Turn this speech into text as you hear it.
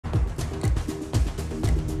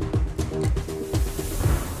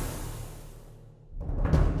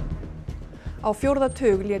Á fjórða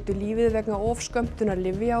tug létu lífið vegna ofskömmtunar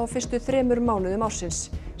lyfja á fyrstu 3 mánuðum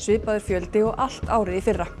ársins, svipaður fjöldi og allt árið í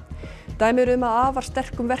fyrra. Dæmi eru að afar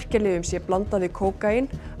sterkum verkjalyfjum sé blandað við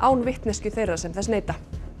kókaín án vitneskju þeirra sem þess neyta.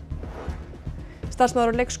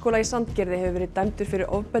 Starfsmaður á leikskóla í Sandgerði hefur verið dæmdur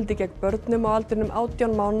fyrir ofbeldi gegn börnum á aldrinum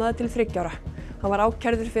 18 mánaða til 3 ára. Hann var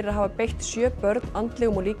ákærður fyrir að hafa beitt 7 börn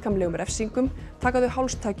andlegum og líkamlegum refsingum, taka þau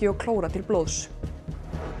hálstaki og klóra til blóðs.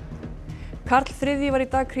 Karl III var í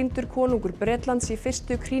dag krýndur konungur Bretlands í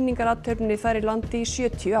fyrstu krýningarathöfninni þar í landi í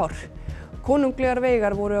 70 ár. Konunglegar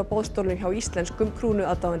veigar voru á boðstólnum hjá íslenskum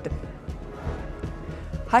krúnuaðdáendum.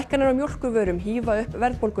 Hækkanir á mjólkurvörum hífa upp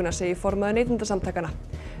verðbólguna, segir formaður Neytendasamtakanna.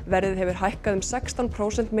 Verðið hefur hækkað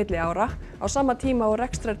 16% milli ára á sama tíma og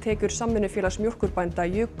rekstrartekjur Samvinnufélags mjólkurbænda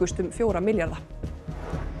jukust 4 milljarða.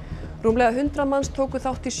 Rúmlega 100 manns tóku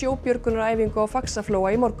þátt í sjóbjörgunaræfingu á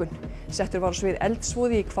Faxaflóa í morgun. Settur var á svið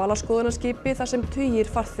eldsvoði í hvalaskoðunarskipi þar sem tugir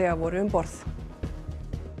farþega voru borð.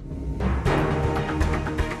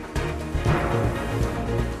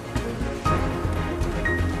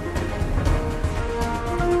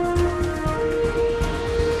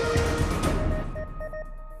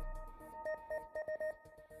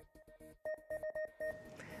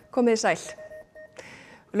 Komið þið sæl.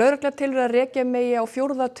 Lögregla telur að rekja megi á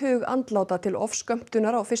fjórða tug andláta til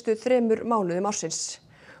ofskömmtunar á fyrstu 3 mánuðum ársins.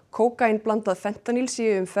 Kókaín blandað fentanýl sé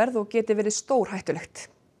í umferð og geti verið stórhættulegt.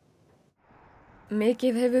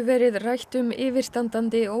 Mikið hefur verið rætt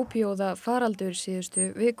yfirstandandi ópíóða faraldur síðustu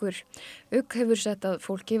vikur. Ugg hefur sett að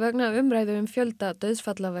fólki vegna umræðu fjölda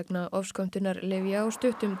dauðsfalla vegna ofskömmtunar lyfja á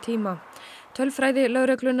stuttum tíma. Tölfræði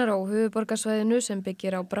lögreglunar á höfuðborgarsvæðinu sem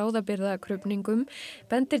byggir á bráðabirgðakrufningum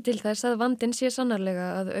bendir til þess að vandinn sé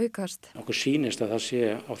sannarlega að aukast. Okkur sýnist að það sé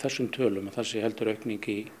á þessum tölum að það sé heldur aukning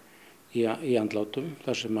í andlátum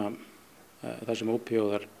þar sem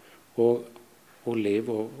ópíóðar og lyf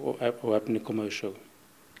og efni koma við sögu.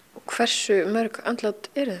 Hversu mörg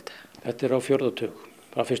andlát eru þetta? Þetta er á fjórða tug,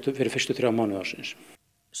 fyrir fyrstu 3 mánuði ársins.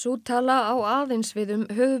 Sú tala á aðeins við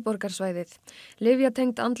höfuðborgarsvæðið.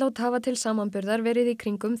 Lyfjatengd andlát hafa til samanburðar verið í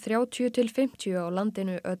kringum 30 til 50 á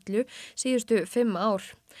landinu öllu síðustu 5 ár.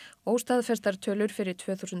 Óstaðfestar tölur fyrir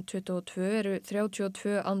 2022 eru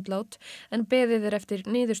 32 andlát en beðið eftir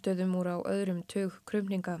niðurstöðum úr á öðrum tug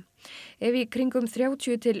krufninga. Ef í kringum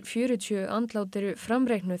 30 til 40 andlát eru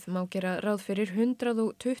framreiknuð má gera ráð fyrir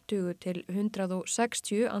 120 til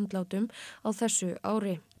 160 andlátum á þessu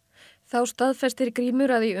ári. Þá staðfestir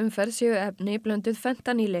Grímur að í umferð séu efni blönduð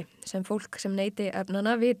fentanýli sem fólk sem neyti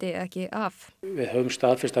efnana viti ekki af. Við höfum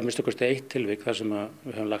staðfest að minnsta kosti 1 tilvik þar sem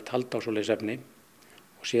við höfum lagt hald á svoleiðis efni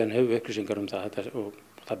og síðan höfum við upplýsingar það og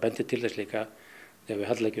það bendir til þess líka þegar við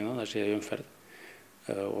haldleggjum það sé í umferð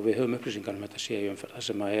og við höfum upplýsingar þetta sé í umferð þar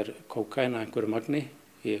sem er kókaín í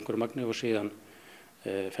einhverju magni og síðan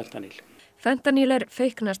fentanýl. Fentanýl er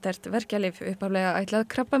feiknastert verkjalyf upphaflega ætlað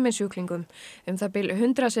krabbameinssjúklingum, það bil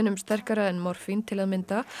 100 sinnum sterkara en morfín til að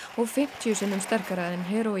mynda og 50 sinnum sterkara en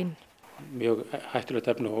heroín. Mjög hættulegt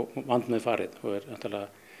efni og vandmeðfarið og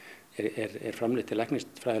er framleitt til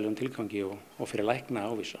læknisfræðilegum tilgangi og fyrir lækna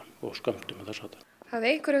ávisa og skömmtum og þess háttar.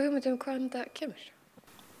 Hafið einhverju hugmynd hvaðan þetta kemur?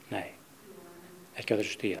 Nei, ekki á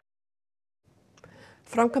þessu stigi.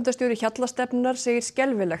 Framkvæmdastjóri Hjallastefnunnar segir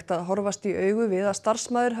skelfilegt að horfast í augu við að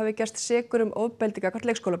starfsmaður hafi gerst sekur ofbeldi gagnvart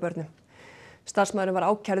leikskólabörnum. Starfsmaðurinn var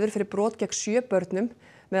ákærður fyrir brot gegn 7 börnum,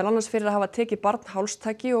 meðal annars fyrir að hafa tekið barn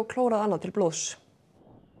hálstaki og klórað annað til blóðs.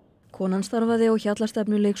 Konan starfaði á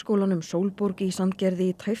Hjallastefnu leikskólanum Sólborg í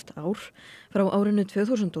Sandgerði í tæpt ár frá árinu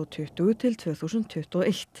 2020 til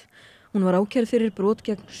 2021. Hún var ákærð fyrir brot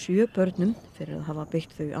gegn 7 börnum fyrir að hafa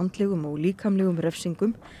beitt þau andlegum og líkamlegum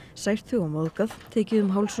refsingum, sært þau og móðgað, tekið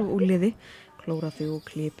háls og úlliði, klórað þau og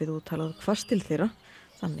klipið og talað hvasst til þeirra,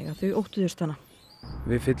 þannig að þau óttuðust hana.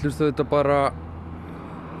 Við fyllumst þetta bara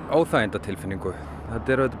óþægindatilfinningu.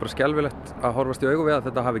 Þetta er bara skelfilegt að horfast í augu við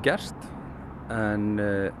að þetta hafi gerst, en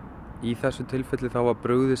í þessu tilfelli þá var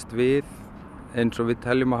brugðist við eins og við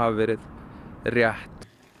teljum að hafa verið rétt.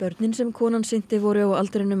 Börnin sem konan sinnti voru á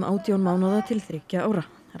aldrinum 18 mánaða til 3 ára.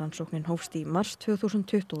 Rannsóknin hófst í mars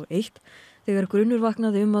 2021 þegar grunur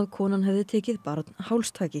vaknaði að konan hefði tekið barn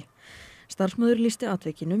hálstaki. Starfsmaður lýsti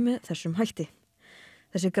atvikinu með þessum hætti.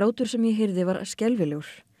 Þessi grátur sem ég heyrði var skelfilegur.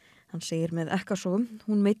 Hann segir með ekkasogum,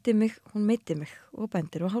 hún meiddi mig og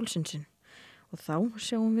bendir á hálsinn sinn. Og þá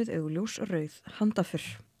sjáum við augljós rauð handaför.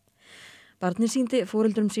 Barnið sýndi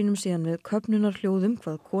foreldrum sínum síðan með köfnunarhljóðum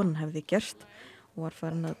hvað konan hefði gert og var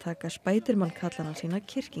farin að taka spædermann-kallana sína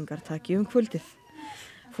kirkingartaki kvöldið.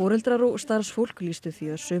 Foreldrar og starfsfólk lýstu því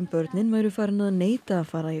að sum börnin væru farin að neita að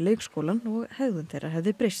fara í leikskólan og hegðun þeirra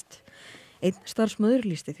hefði breyst. Einn starfsmaður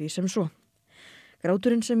lýsti því sem svo.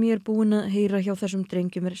 Gráturinn sem ég búin að heyra hjá þessum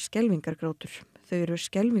drengjum skelfingargrátur. Þau eru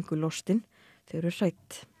skelfingu lostin, þau eru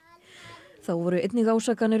hrædd. Þá voru einnig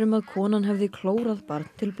ásakanir að konan hefði klórað barn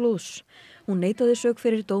til blóðs. Hún neitaði sök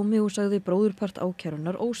fyrir dómi og sagði bróðurpart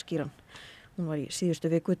ákærunnar óskýran. Hún var í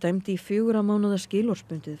síðustu viku dæmd í 4 mánaða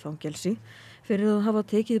skilorðsbundið fangelsi fyrir að hafa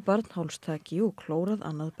tekið barn hálstaki og klórað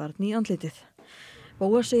annað barn í andlitið.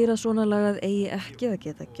 Bóa segir að svona lagað eigi ekki að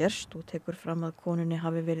geta gerst og tekur fram að konunni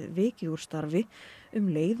hafi verið vikið úr starfi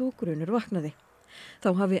leið og grunur vaknaði. Þá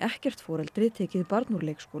hafi ekkert foreldri tekið barn úr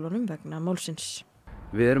leikskólanum vegna málsins.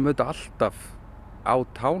 Við erum auðvitað alltaf á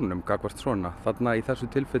tánum gagnvart svona. Þarna í þessu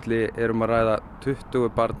tilfelli erum að ræða 20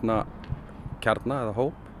 barna kjarna eða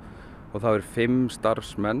hóp og það eru 5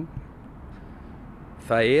 starfsmenn.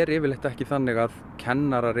 Það er yfirleitt ekki þannig að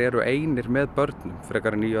kennarar eru einir með börnum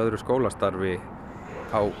frekar en í öðru skólastarfi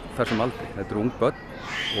á þessum aldri. Þetta eru ung börn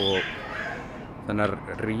og þannig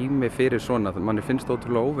að rými fyrir svona, manni finnst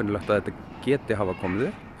ótrúlega óvinnilegt að þetta geti hafa komið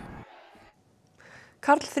upp.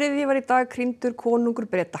 Karl III var í dag krýndur konungur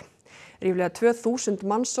Breta. Ríflega 2000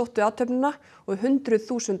 manns sóttu athöfnina og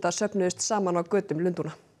 100.000 söfnuðust saman á götum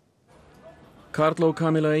Lundúna. Karl og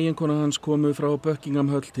Camilla eiginkona hans komu frá Buckingham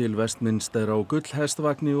Höll til Westminster á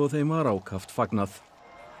gullhestvagni og þeim var ákaft fagnað.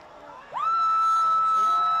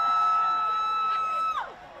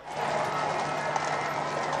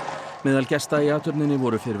 Meðal gesta í athöfninni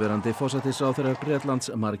voru fyrrverandi forsætisráðherrar Bretlands,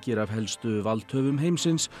 margir af helstu valdhöfum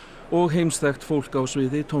heimsins og heimsþekkt fólk á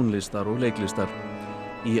sviði tónlistar og leiklistar.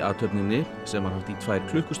 Í athöfninni, sem var haft í 2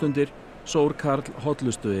 klukkustundir, sór Karl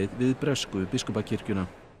hollustueið við bresku biskupakirkjuna.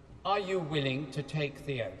 Are you willing to take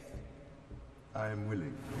the oath? I am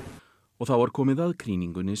willing. Og þá var komið að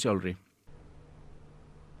krýningunni sjálfri.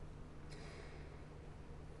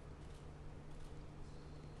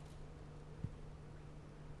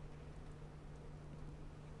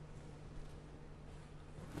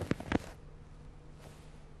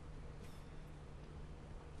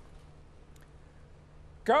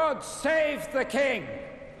 God save the king!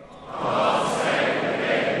 God save the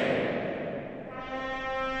king!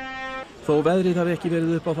 Þó veðrið hafi ekki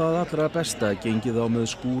verið upp á það allra besta gengið á með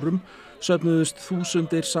skúrum, söfnuðust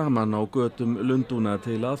þúsundir saman á götum Lundúna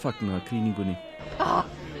til að fagna krýningunni.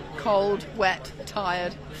 Cold, wet,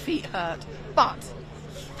 tired, feet hurt, but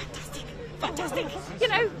fantastic, you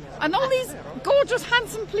know, and all these gorgeous,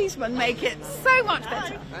 handsome policemen make it so much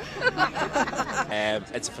better.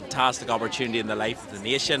 It's a fantastic opportunity in the life of the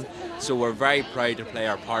nation, so we're very proud to play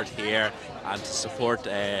our part here and to support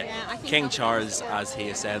King Charles as he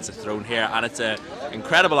ascends the throne here, and it's an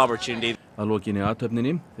incredible opportunity. Að lokinni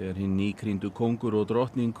athöfninni, þegar hinn nýkrýndu kóngur og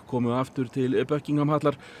drottning komu aftur til Buckingham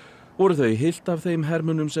Hallar, voru þau hylt af þeim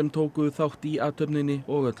hermönnum sem tóku þátt í athöfninni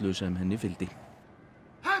og öllu sem henni fylgdi.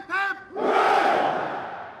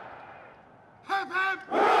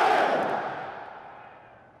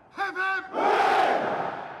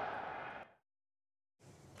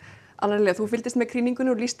 Annarlega, þú fylgdist með krýningunni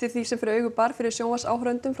og lýsti því sem fyrir augu bar fyrir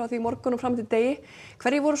sjónvarpsáhorfendum frá því morgun og fram til degi.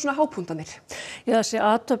 Hverjir voru svona hápunktarnir? Já, þessi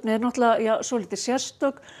athöfn náttúrulega svolítið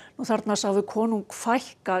sérstök. Nú þarna sáðu konung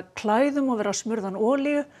fækka klæðum og vera smurðan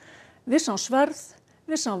olíu. Við sáum sverð,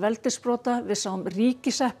 við sáum veldisbrota, við sáum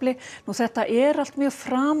ríkisepli. Nú þetta allt mjög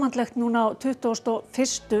framandlegt núna á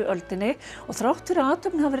 21. öldinni og þrátt fyrir að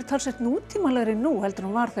athöfnin hafi verið talsvert nútímalegri nú heldur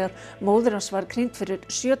hún var þegar móðir hans var krýnd fyrir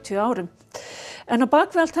 70 árum. En á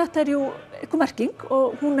bak við allt þetta jú einhver merking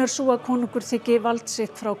og hún svo að konungur þykki vald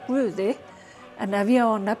sitt frá Guði. En ef ég á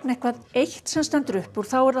að nefna eitthvað eitt sem stendur upp úr,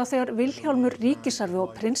 þá það þegar Vilhjálmur ríkisarfi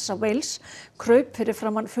og prins af Wales kraup fyrir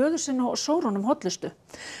framan föður sinn og sór honum hollustu.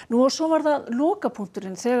 Nú og svo var það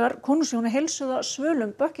lokapunkturinn þegar konungshjónin heilsuðu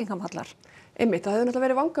svölum Buckingham Hallar. Einmitt, það hefði náttúrulega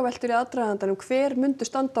verið vangaveltur í aðdragandanum hver myndi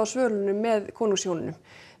standa á svölunum með konungshjónunum.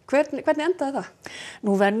 Hvernig endaði það?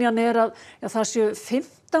 Nú venjan að það séu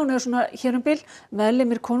 15 eða svona hér bil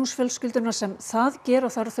meðlimir konungsfjölskyldunar sem það gera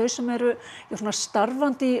og það eru þau sem eru svona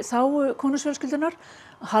starfandi í þágu konungsfjölskyldunar.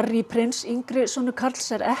 Harry prins yngri sonur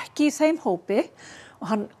Karls ekki í þeim hópi og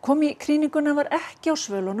hann kom í krýninguna var ekki á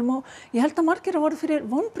svölunum og ég held að margir voru fyrir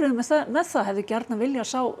vonbrigðum með það hefði gjarnan vilja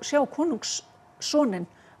sjá konungssoninn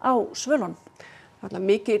á svölunum. Það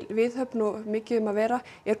mikil viðhöfn og mikið að vera.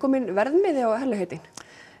 Komin verðmiði á herlegheitin?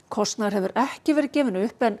 Kostnaður hefur ekki verið gefin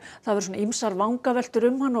upp en það verður svona ýmsar vangaveltur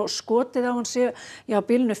hann og skotið á hann sé á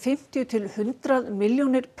bilinu 50 til 100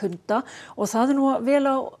 milljónir punda og það nú vel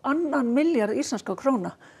á 2 milljarð íslenska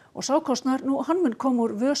króna og sá kostnaður nú hann mun koma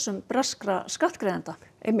úr vösum breskra skattgreiðenda.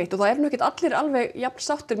 Einmitt og það nú ekkert allir alveg jafn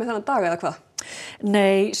sáttir með þennan dag eða hvað?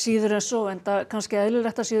 Nei, síður en svo, en það kannski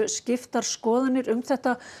eðlilegt að séu skiptar skoðanir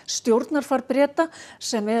þetta stjórnarfar Breta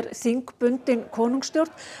sem þingbundin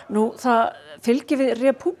konungsstjórn. Nú, það fylgir við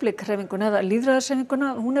repúblikhreyfinguna eða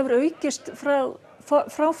lýðræðishreyfinguna, hún hefur aukist frá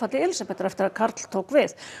fráfalli Elísabetar eftir að Karl tók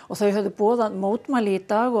við og þau höfðu boðað mótmæli í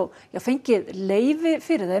dag og fengið leyfi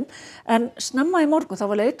fyrir þeim, en snemma í morgun þá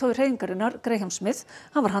var leiðtogi hreyfingarinnar Graham Smith,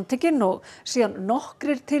 hann var handtekinn og síðan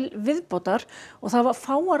nokkrir til viðbótar og það var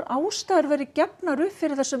fáar ástæður verið gefnar upp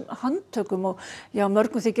fyrir þessum handtökum og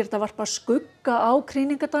mörgum þykir þetta varpa skugga á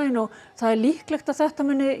krýningadaginn og það líklegt að þetta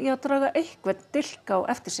muni draga eitthvað dilk á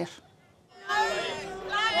eftir sér.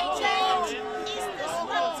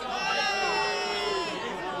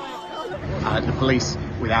 The police,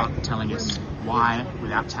 without telling us why,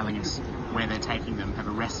 without telling us where they're taking them, have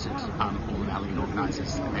arrested all the rally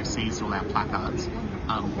organisers and they've seized all our placards.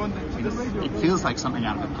 It feels like something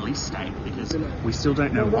out of a police state because we still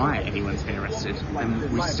don't know why anyone's been arrested and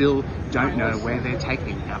we still don't know where they're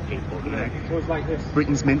taking our people. You know?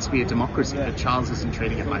 Britain's meant to be a democracy, but Charles isn't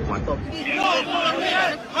treating it like one.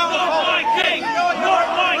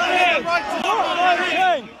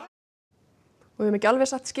 Og við höfum ekki alveg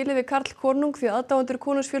satt skilið við Karl konung því aðdáendur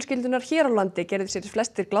konungsfjölskyldunar hér á landi gerðu sér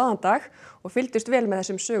flestir glaðan dag og fylgdust vel með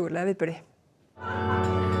þessum sögulega viðburði.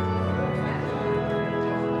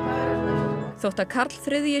 Þótt að Karl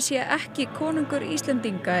III sé ekki konungur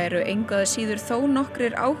Íslendinga eru engu að síður þó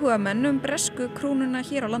nokkrir áhugamenn bresku krúnuna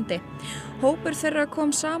hér á landi. Hópur þeirra kom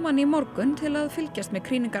saman í morgun til að fylgjast með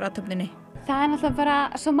krýningarathöfninni. Það náttúrulega bara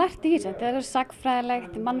svo margt í þessu. Þetta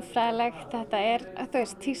sagnfræðilegt, mannfræðilegt, þetta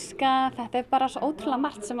tíska, þetta bara svo ótrúlega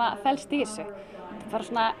margt sem felst í þessu. Þetta bara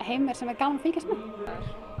svona heimur sem gaman að fylgjast með.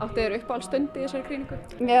 Áttu þér uppáhaldsstund í þessari krýningu?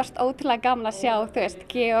 Mér varst ótrúlega gaman að sjá,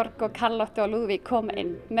 Georg og Karlóttu og Lúðvík koma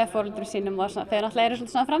inn með foreldrum sínum og svona. Þau náttúrulega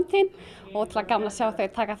svolítið svona framtíðin og ótrúlega gaman að sjá þau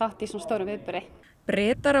taka þátt í svona stórum viðburði.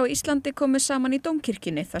 Bretar á Íslandi komu saman í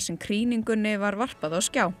Dómkirkjunni þar sem krýningunni var varpað á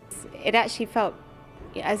skjá. It actually felt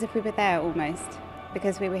as if we were there almost,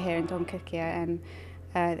 because we were here in Domkirkja and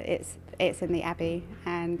it's in the Abbey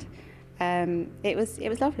and it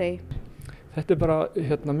was lovely. Þetta bara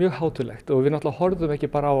mjög hátíðlegt og við náttúrulega horfðum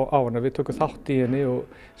ekki bara á hana, við tókum þátt í henni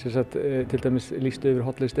og til dæmis lýstu yfir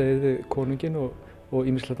hollustuðið við konunginn og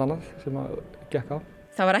ýmislegt annað sem gekk á.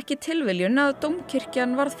 Það var ekki tilviljun að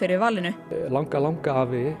Dómkirkjan varð fyrir valinu. Langa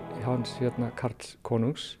afi hans Karls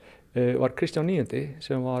konungs var Kristján IX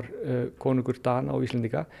sem var konungur Dana og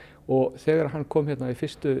Íslendinga og þegar hann kom í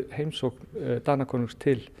fyrstu heimsókn Danakonungs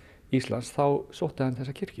til Íslands þá sótti hann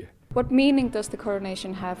þessa kirkju. What meaning does the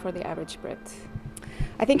coronation have for the average Brit?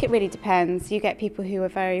 I think it really depends. You get people who are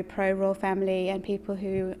very pro-royal family and people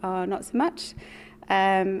who are not so much.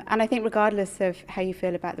 And I think regardless of how you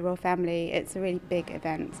feel about the royal family, it's a really big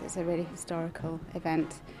event. It's a really historical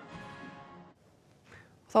event.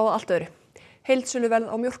 Þá að allt öðru. Heildsöluverð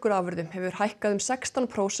á mjólkurafurðum hefur hækkað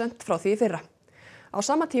 16% frá því í fyrra. Á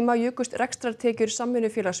sama tíma jukust rekstrartekjur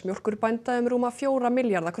samvinnufélags mjólkurbænda rúma 4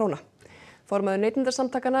 milljarða króna. Formaður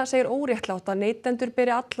neytendasamtakanna segir óréttlátt að neytendur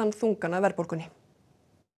beri allan þungan af verðbólgunni.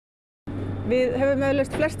 Við höfum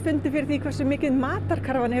auðvitað flest fundið fyrir því hversu mikið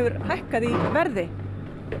matarkarfan hefur hækkað í verði.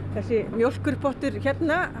 Þessi mjólkurpottur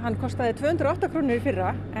hérna, hann kostaði 208 krónur í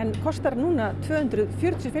fyrra en kostar núna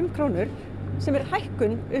 245 krónur sem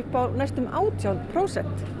hækkun upp á næstum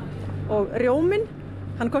 18%. Og rjóminn,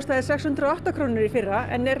 hann kostaði 608 krónur í fyrra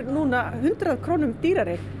en núna 100 krónum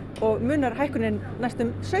dýrari og munar hækkunin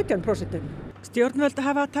næstum 17%. Stjórnvöld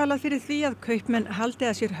hafa talað fyrir því að kaupmenn haldi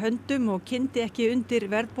að sér höndum og kyndi ekki undir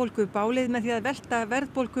verðbólgu bálið með því að velta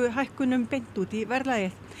verðbólgu hækkunum beint út í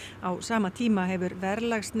verðlagið. Á sama tíma hefur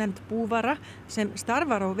verðlagsnefnd búvara sem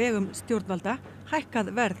starfar á vegum stjórnvalda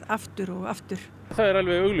hækkað verð aftur og aftur. Það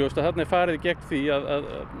alveg augljóst að þarna farið gegn því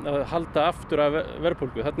að halda aftur af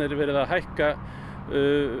verðbólgu. Þarna verið að hækka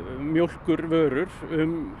mjólkurvörur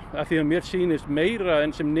að því að mér sýnist meira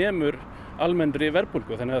en sem nemur almennri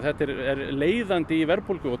verðbólgu. Þannig að þetta leiðandi í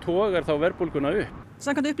verðbólgu og togar þá verðbólguna upp.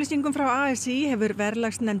 Samkvæmt upplýsingum frá ASÍ hefur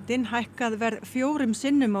verðlagsnefndin hækkað verð 4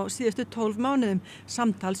 sinnum á síðustu 12 mánuðum,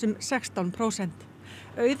 samtals 16%.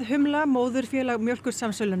 Auðhumla, móðurfélag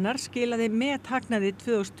mjólkursamsölunnar, skilaði methagnaði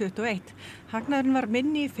 2021. Hagnaðurinn var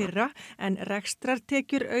minni í fyrra en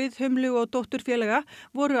rekstrartekjur Auðhumlu og dótturfélaga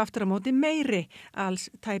voru aftur á móti meiri, alls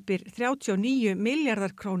tæpir 39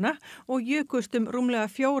 milljarðar króna og jukust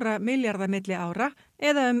rúmlega 4 milljarða milli ára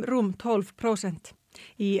eða rúm 12%.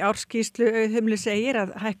 Í árskýrslu Auðhumlu segir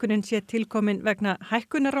að hækkunin sé tilkomin vegna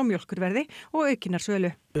hækkunar á mjólkurverði og aukinnar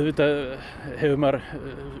sölu. Auðvitað hefur maður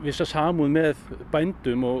vissa samúð með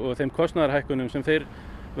bændum og þeim kostnaðarhækkunum sem þeir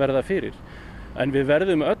verða fyrir. En við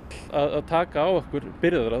verðum öll að taka á okkur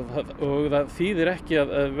byrðar og það þýðir ekki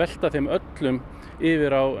að velta þeim öllum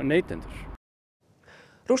yfir á neytendur.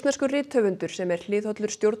 Rússneskur rithöfundur sem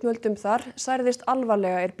hliðhollur stjórnvöldum þar særðist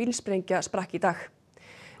alvarlega bílsprengja sprakk í dag.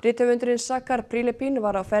 Rithöfundurinn Sakar Prilepin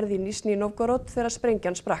var á ferð í Nizhny Novgorod þegar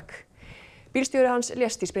sprengjan sprakk. Bílstjóri hans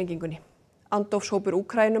lést í sprengingunni. Andófshópur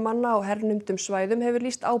Úkraínumanna á hernumdum svæðum hefur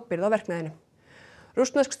lýst ábyrgð á verknaðinum.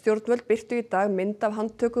 Rússnesk stjórnvöld birtu í dag mynd af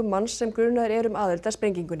handtöku manns sem grunaður aðild að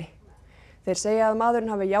sprengingunni. Þeir segja að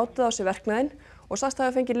maðurinn hafi játað á sig verknaðinn og sagst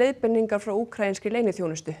hafa fengið leiðbeiningar frá úkraínskri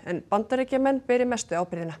leyniþjónustu en Bandaríkjamenn beri mestu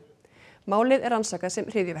ábyrgðina. Málið rannsakað sem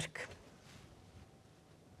hryðjuverk.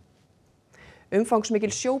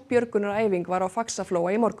 Umfangsmikil sjóbjörgunaræfing var á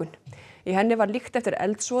Faxaflóa í morgun. Í henni var líkt eftir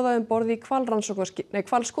eldsvoða borð í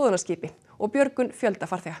hvalskoðunarskipi og björgun fjölda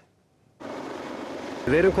farþega.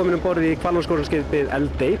 Við erum komin borð í hvalskoðunarskipið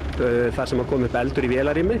Eldey þar sem kom upp eldur í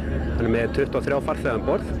vélarrými, þannig með 23 farþega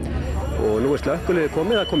borð. Og nú slökkviliðið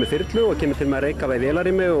komið, það komið þyrlu og kemur til með að reika í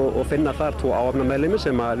vélarrými og finna þar 2 áhafnarmeðlimi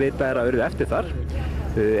sem að vitað að urðu eftir þar.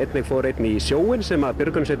 Einnig fór einn í sjóinn sem að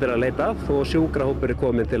björgunarsveitir að leita að og sjúkrahópur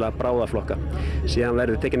komin til að bráðaflokka. Síðan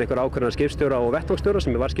verður tekin einhver ákvörðun skipstjóra og vettvangsstjóra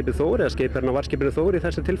sem varðskipið Þór eða skipherinn á varðskipinu Þór í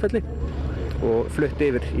þessu tilfelli og flutt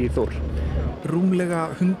yfir í Þór.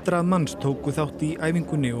 Rúmlega 100 manns tóku þátt í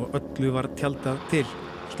æfingunni og öllu var tjaldað til.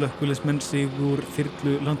 Slökkviliðsmenn sig úr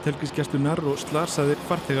þyrlu Landhelgisgæslunnar og slasaðir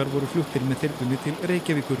farþegar voru fluttir með þyrlunni til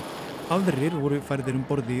Reykjavíkur. Aðrir voru færðir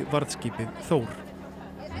borð í varðskipið Þór.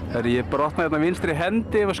 Ég brotnaði hérna vinstri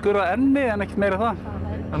hendi og skurðaði enni en ekkert meira það.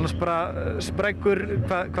 Annars bara sprækkur,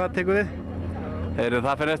 hvað tekur við?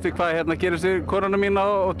 Það fyrir eftir hvað gerist við konuna mína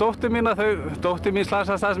og dóttur mína. Dóttur mín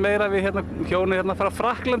slasaðist aðeins meira við hjónu frá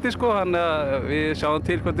Frakklandi þannig að við sjáum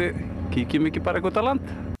til hvort við kíkjum ekki bara eitthvað á land.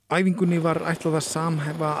 Æfingunni var ætlað að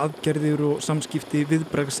samhæfa aðgerðir og samskipti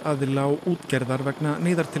viðbragðsaðila og útgerðar vegna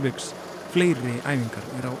neyðartilviks. Fleiri æfingar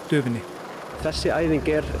á döfinni. Þessi æfing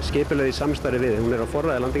skipulögð í samstarfi við, hún á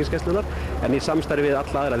forræði Landhelgisgæslunnar en í samstarfi við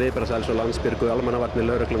alla aðra viðbragðsaðila svo Landsbjörgu, Almannavarnir,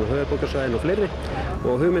 lögregluna, höfuðborgarsvæðin og fleiri.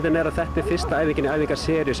 Og hugmyndin að þetta fyrsta æfingin í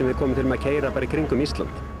æfingaseríu sem við komum til með að keyra bara í kringum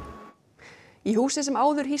Ísland. Í húsi sem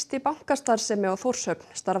áður hýsti bankastarfsemi á Þórshöfn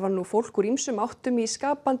starfar nú fólk úr ýmsum áttum í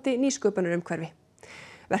skapandi nýsköpunarumhverfi.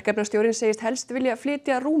 Verkefnastjórinn segist helst vilja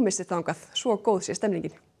flytja rúmið sitt þangað, svo góð sé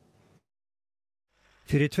stemningin.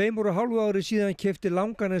 Fyrir 2,5 ári síðan keypti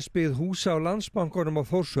Langanesbyggð húsa á Landsbankanum á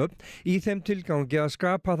Þórshöfn í þeim tilgangi að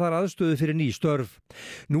skapa þar aðstöðu fyrir ný störf.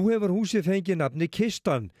 Nú hefur húsið fengið nafni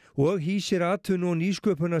Kistan og hýsir atvinnu- og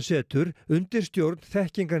nýsköpunarsetur undir stjórn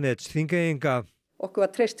þekkinganets Þingeyinga. Okkur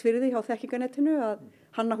var treyst fyrir því hjá þekkinganetinu að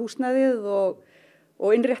hanna húsnæðið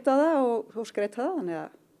og innrétta það og skreita það, þannig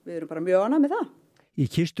að við erum bara mjög ánægð með það. Í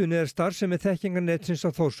kistunni starfsemi þekkinganetsins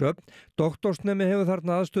á Þórshöfn, doktorsnemi hefur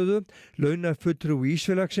þarna aðstöðu, launafulltrúi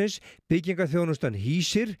Ísfélagsins, byggingaþjónustan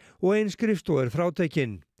hýsir og ein skrifstofa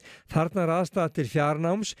frátekin. Þarna aðstaða til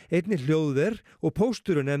fjarnáms, einnig hljóðver og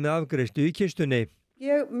pósturinn með afgreiðslu í kistunni.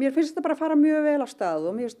 Mér finnst þetta bara að fara mjög vel á stað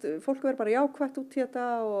og mér finnst fólk verður bara jákvætt út í þetta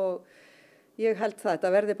og ég held það,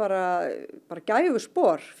 þetta verði bara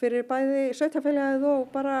gæfuspor fyrir bæði sveitarfélagið og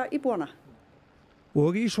bara íbúana.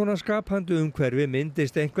 Og í svona skapandi umhverfi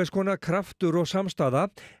myndist einhvers konar kraftur og samstaða,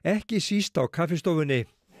 ekki síst á kaffistofunni.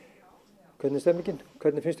 Hvernig er stemmingin?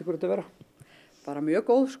 Hvernig finnst ykkur þetta að vera? Bara mjög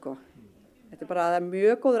góð sko. Þetta er bara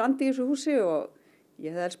mjög góður andi í þessu húsi og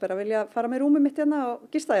ég hefði helst bara vilja fara með rúmið mitt hérna og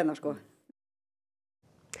gista hérna sko.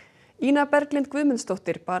 Ína Berglind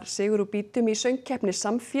Guðmundsdóttir bar sigur úr bítum í söngkeppni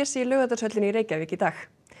Samfés í Laugardalshöllinni í Reykjavík í dag.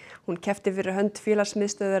 Hún keppti fyrir hönd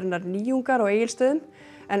félagsmiðstöðarinnar Nýjungar á Egilsstöðum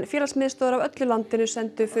en félagsmiðstöðvar af öllu landinu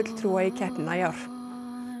sendu fulltrúa í keppnina í ár.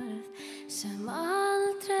 Sem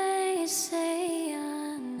aldrei segja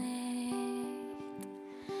neitt,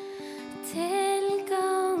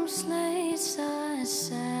 tilgangslausa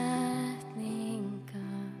setningar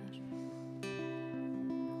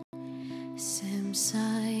sem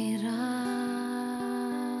særa.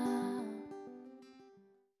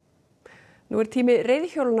 Nú tími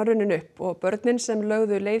reiðhjólana runnin upp og börnin sem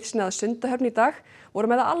lögðu leið sína að Sundahöfn í dag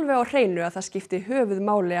voru með það alveg á hreinu að það skipti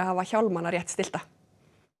höfuðmáli að hafa hjálmana rétt stillta.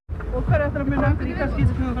 Og hver eftir að muna eftir í hvað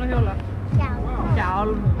skýtur sem þú fara að hjóla?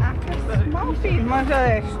 Hjálm. Ekkert smá fín, maður sjá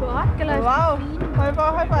þig. Svakalega fín. Vá, það er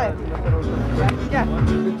bara að hæpa þig. Gert.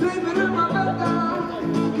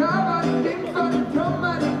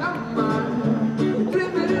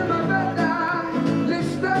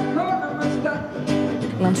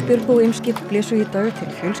 Landsbjörg og Eimskip blésu í dag til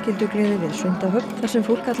fjölskyldugleði við Sundahöfn þar sem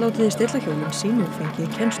fólk látiði stilla hjólin sínu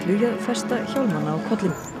fengið kennslu í að festa hjálmana á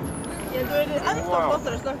kollin. Ég held að verið ennþá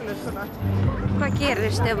flottar að slökkviliðs svona. Hvað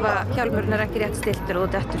gerist ef að hjálmurinn ekki rétt stilltur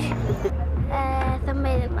og dettur? Það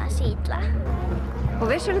meiðir maður sé illa. Og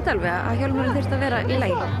vissir þetta alveg að hjálmurinn þurfti að vera í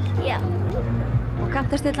lagi? Já. Og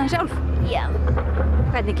kanntu að stilla hann sjálf? Já.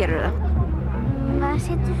 Hvernig gerur það? Maður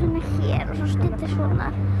setur svona hér og svo stillir svona.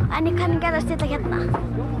 En ég kann ekki að stilla hérna.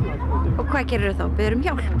 Og hvað gerur þá? Biður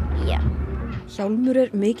hjálp? Já. Hjálmur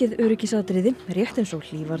mikið öryggisatriði, rétt eins og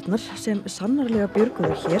hlífarnar sem sannarlega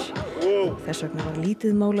björguðu hér. Þess vegna var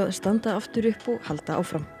lítið mál að standa aftur upp og halda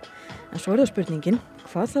áfram. En svo það spurningin,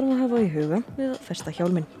 hvað þarf að hafa í huga við að festa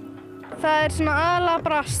hjálminn? Það svona aðalega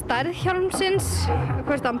bara stærð hjálmsins,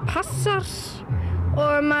 hvort hann passar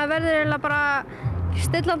og maður verður eiginlega bara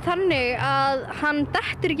stilla hann þannig að hann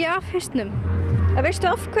dettur ekki af hausnum.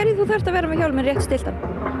 Veistu af hverju þú þarft að vera með hjálminn rétt stiltan?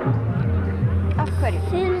 Af hverju?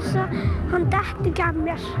 Til þess að hann detti ekki af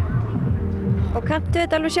mér. Og kanntu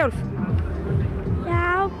þetta alveg sjálf?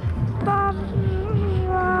 Já,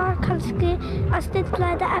 bara kannski að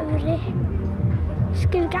stilla þetta efri. Ég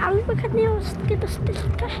skil ekki alveg hvernig ég geta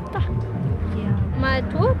stillt þetta. Já. Maður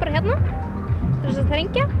tók bara hérna til þess að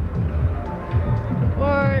þrengja.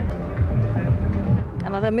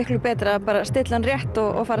 Þannig að það miklu betra að bara stilla hann rétt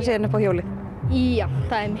og fara síðan upp á hjóli. Já,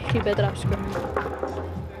 það miklu betra, sko.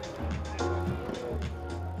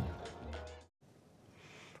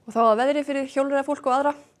 Og þá að veðri fyrir hjólreiðafólk og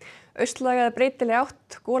aðra. Austlæg eða breytileg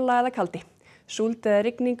átt, gola eða kaldi. Súld eða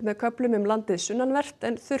rigning með köflum landið sunnanvert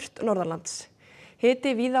en þurrt norðanlands.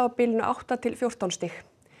 Hiti víða á bilinu 8 til 14 stig.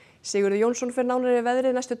 Sigurður Jónsson fer nánar yfir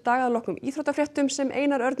veðrið næstu daga að loknum íþróttafréttum sem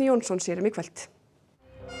Einar Örn Jónsson sér í kvöld.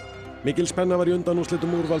 Mikil spenna var í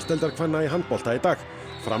undanúrslitum úrvalsdeildar kvenna í handbolta í dag.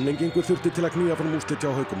 Framlengingu þurfti til að knýja fram úrslit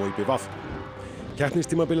hjá Haukum og IBVF.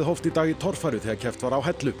 Keppnistímabilið hófst í dag í Torfæru þegar keppt var á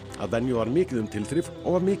Hellu. Að venju var mikið tilþrif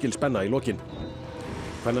og var mikil spenna í lokin.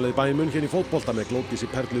 Kvennalið Bayern München í fótbolta með Glódísi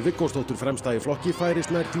Perlu Viggósdóttur fremsta í flokki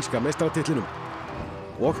færist nær þýska meistaratitlinum.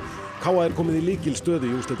 Og KA komið í lykil stöðu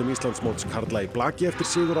í úrslitum Íslandsmóts karla í blaki eftir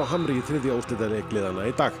sigur á Hamri í þriðja úrslitaleik liðanna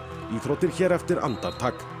í dag. Íþróttir hér eftir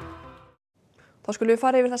andartak. Þá skulum við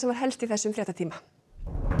fara yfir það sem var helst í þessum fréttatíma.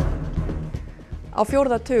 Á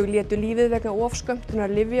 4. tug létu lífið vegna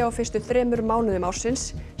ofskömmtunar lyfja á fyrstu 3 mánuðum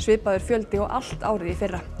ársins, svipaður fjöldi og allt árið í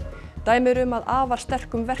fyrra. Dæmi að afar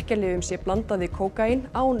sterkum verkjalyfjum sé blandað í kókaín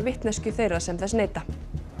án vitneskju þeirra sem þess neyta.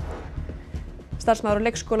 Starfsmaður á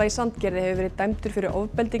leikskóla í Sandgerði hefur verið dæmdur fyrir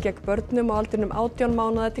ofbeldi gegn börnum á aldrinum 18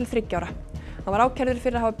 mánaða til 3 ára. Hann var ákærður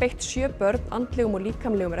fyrir að hafa beitt 7 börn andlegum og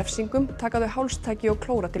líkamlegum refsingum, taka þau hálstæki og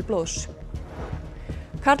klóra til blóðs.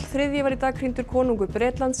 Karl III var í dag krýndur konungur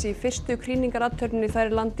Bretlands í fyrstu krýningarathöfninni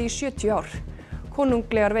þar í landi í 70 ár.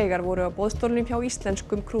 Konunglegar veigar voru á boðstólnum hjá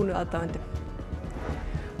íslenskum krúnuaðdáendum.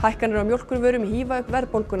 Hækkanir á mjólkurvörum hífa upp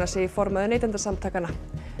verðbólguna, segir formaður Neytendasamtakanna.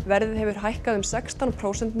 Verðið hefur hækkað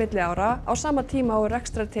 16% milli ára á sama tíma og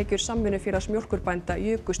rekstrartekjur Samvinnufélags mjólkurbænda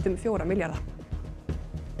jukust 4 milljarða.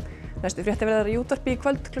 Næstu fréttir verða í útvarpi í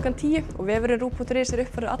kvöld klukkan 10 og vefurinn RÚV.is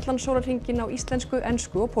uppfærður allan sólarhringinn á íslensku,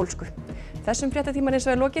 ensku og pólsku. Þessum fréttatíman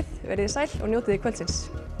er lokið, verið sæl og njótið kvöldsins.